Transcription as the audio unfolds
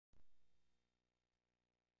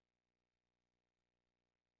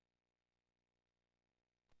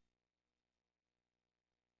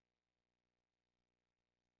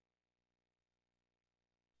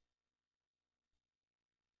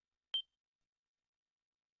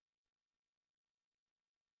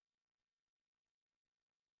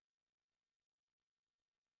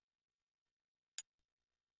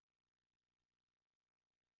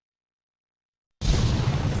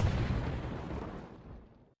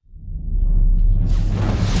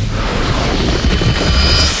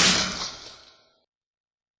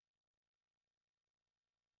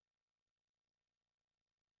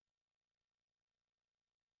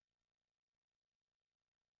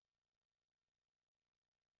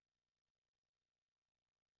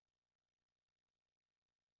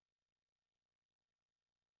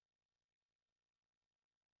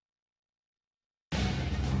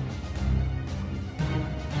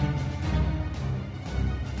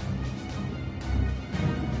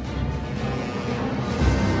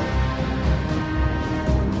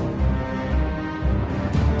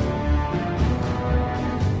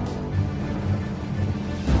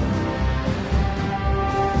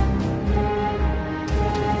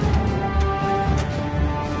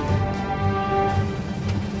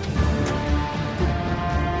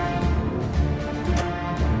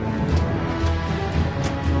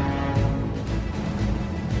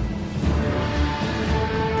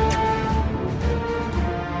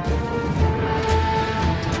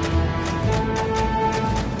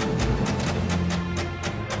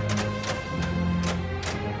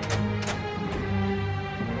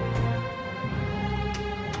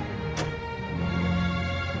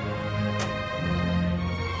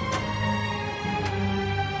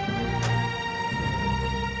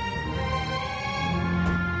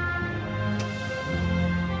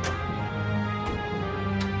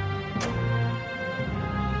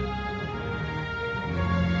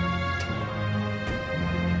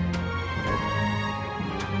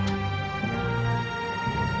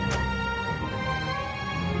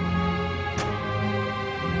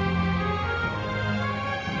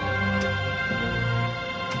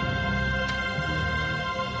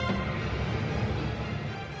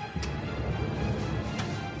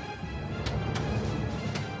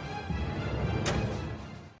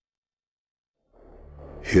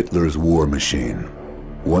Hitler's war machine,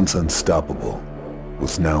 once unstoppable,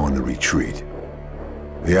 was now in the retreat.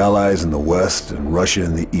 The Allies in the west and Russia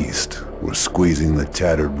in the east were squeezing the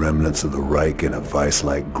tattered remnants of the Reich in a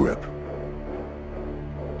vice-like grip.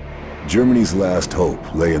 Germany's last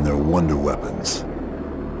hope lay in their wonder weapons.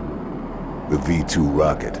 The V-2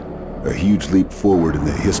 rocket, a huge leap forward in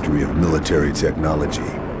the history of military technology.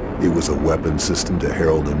 It was a weapon system to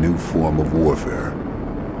herald a new form of warfare.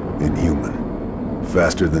 Inhuman.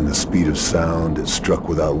 Faster than the speed of sound, it struck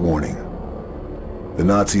without warning. The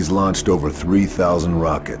Nazis launched over 3,000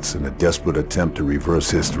 rockets in a desperate attempt to reverse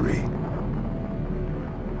history.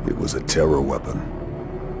 It was a terror weapon,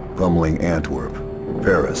 pummeling Antwerp,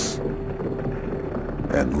 Paris,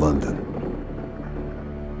 and London.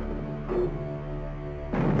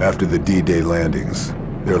 After the D-Day landings,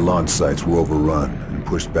 their launch sites were overrun and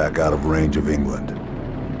pushed back out of range of England.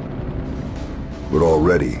 But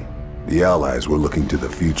already, the Allies were looking to the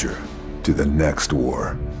future, to the next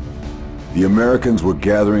war. The Americans were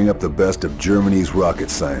gathering up the best of Germany's rocket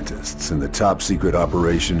scientists in the top-secret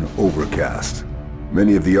Operation Overcast.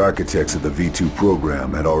 Many of the architects of the V-2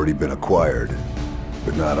 program had already been acquired,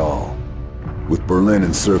 but not all. With Berlin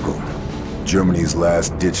encircled, Germany's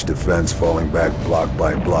last-ditch defense falling back block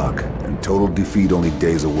by block, and total defeat only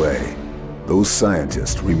days away, those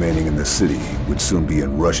scientists remaining in the city would soon be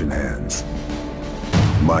in Russian hands.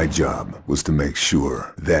 My job was to make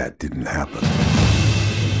sure that didn't happen.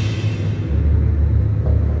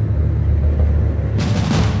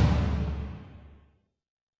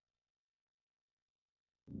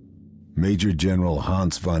 Major General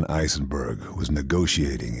Hans von Eisenberg was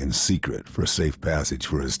negotiating in secret for safe passage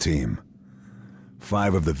for his team.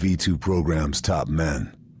 5 of the V-2 program's top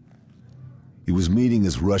men. He was meeting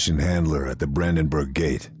his Russian handler at the Brandenburg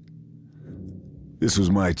Gate. This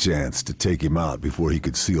was my chance to take him out before he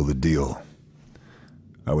could seal the deal.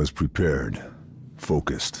 I was prepared,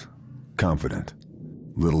 focused, confident.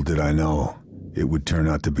 Little did I know, it would turn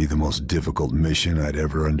out to be the most difficult mission I'd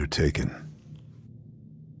ever undertaken.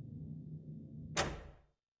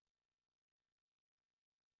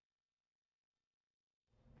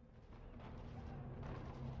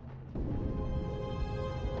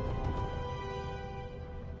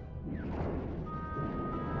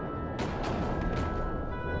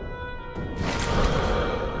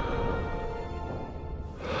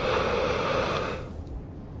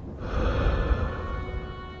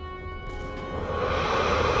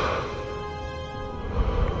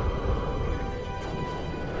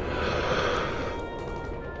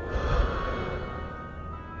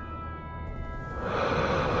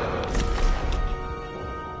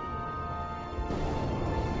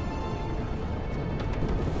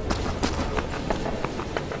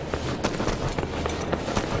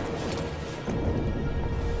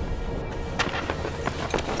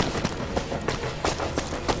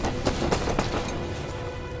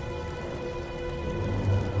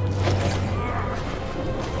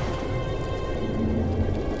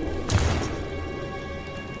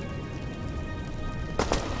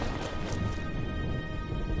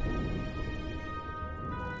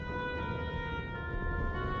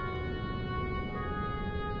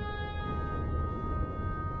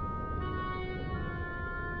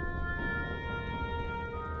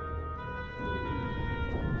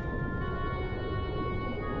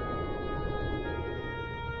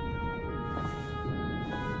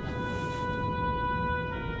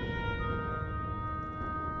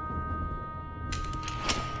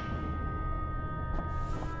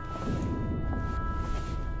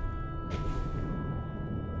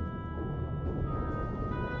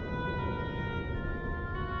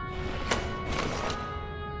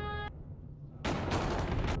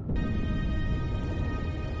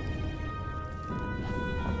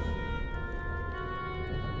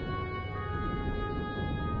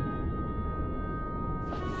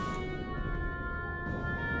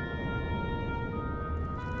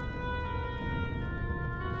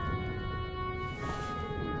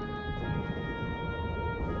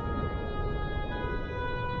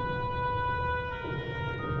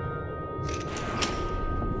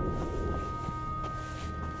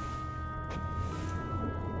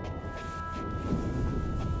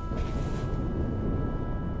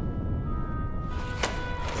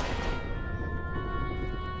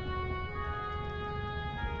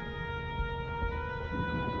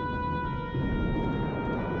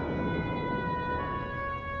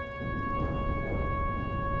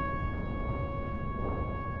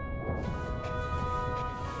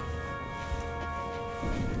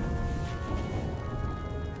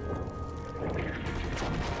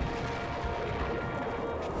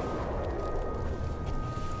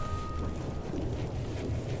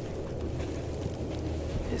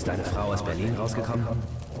 Ist deine Frau aus Berlin rausgekommen?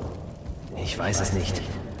 Ich weiß es nicht.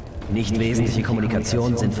 Nicht wesentliche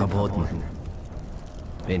Kommunikationen sind verboten.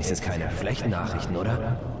 Wenigstens keine schlechten Nachrichten,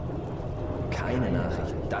 oder? Keine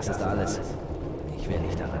Nachrichten, das ist alles. Ich will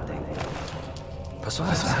nicht daran denken. Was war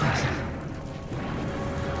das?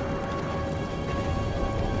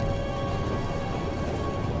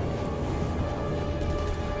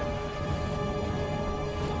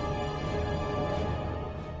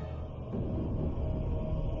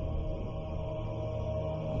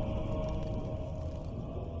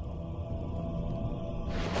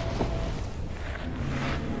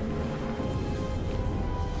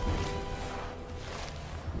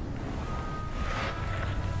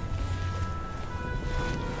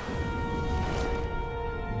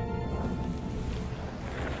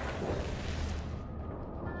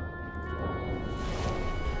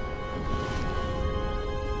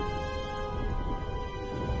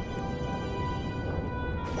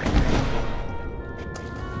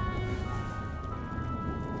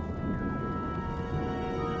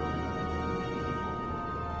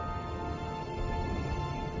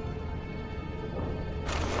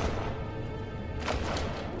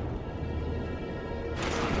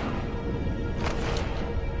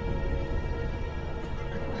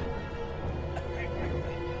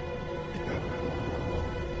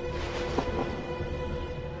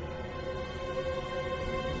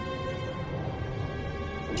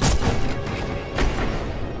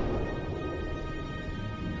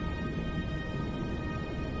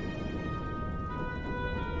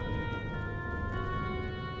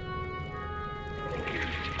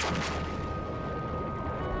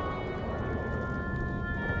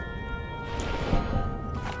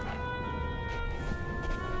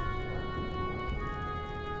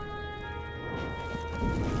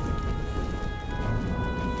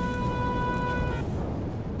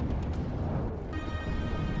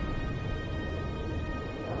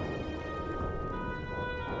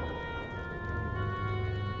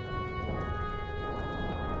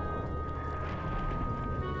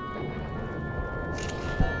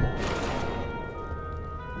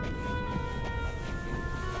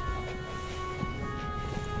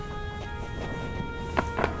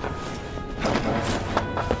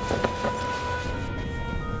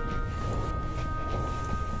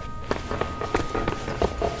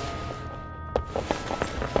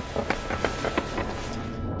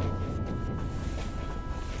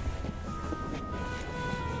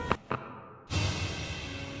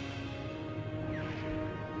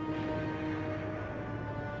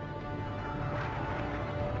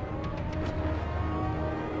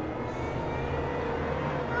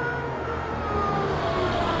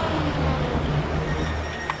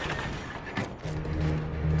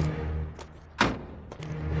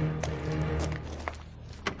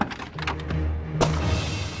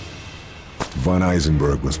 Von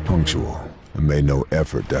Eisenberg was punctual and made no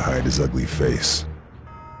effort to hide his ugly face.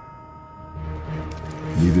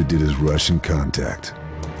 Neither did his Russian contact.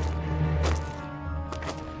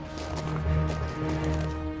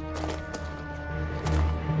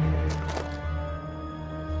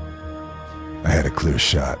 I had a clear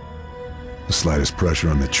shot. The slightest pressure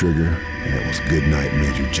on the trigger, and it was good night,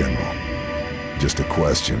 Major General. Just a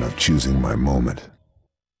question of choosing my moment.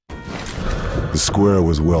 The square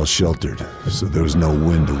was well sheltered, so there was no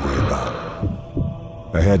wind to worry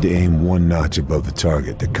about. I had to aim one notch above the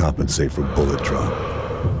target to compensate for bullet drop.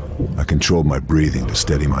 I controlled my breathing to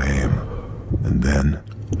steady my aim, and then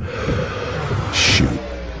shoot.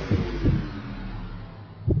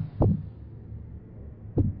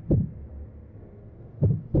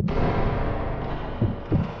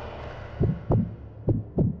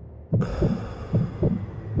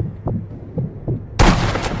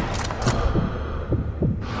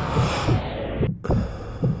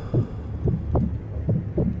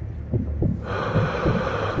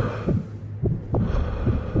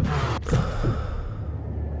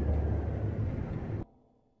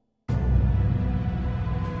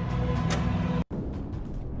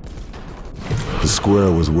 The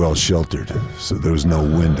square was well sheltered, so there was no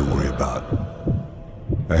wind to worry about.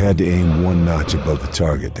 I had to aim one notch above the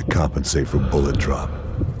target to compensate for bullet drop.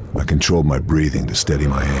 I controlled my breathing to steady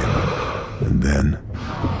my aim, and then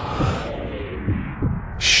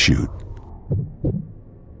shoot.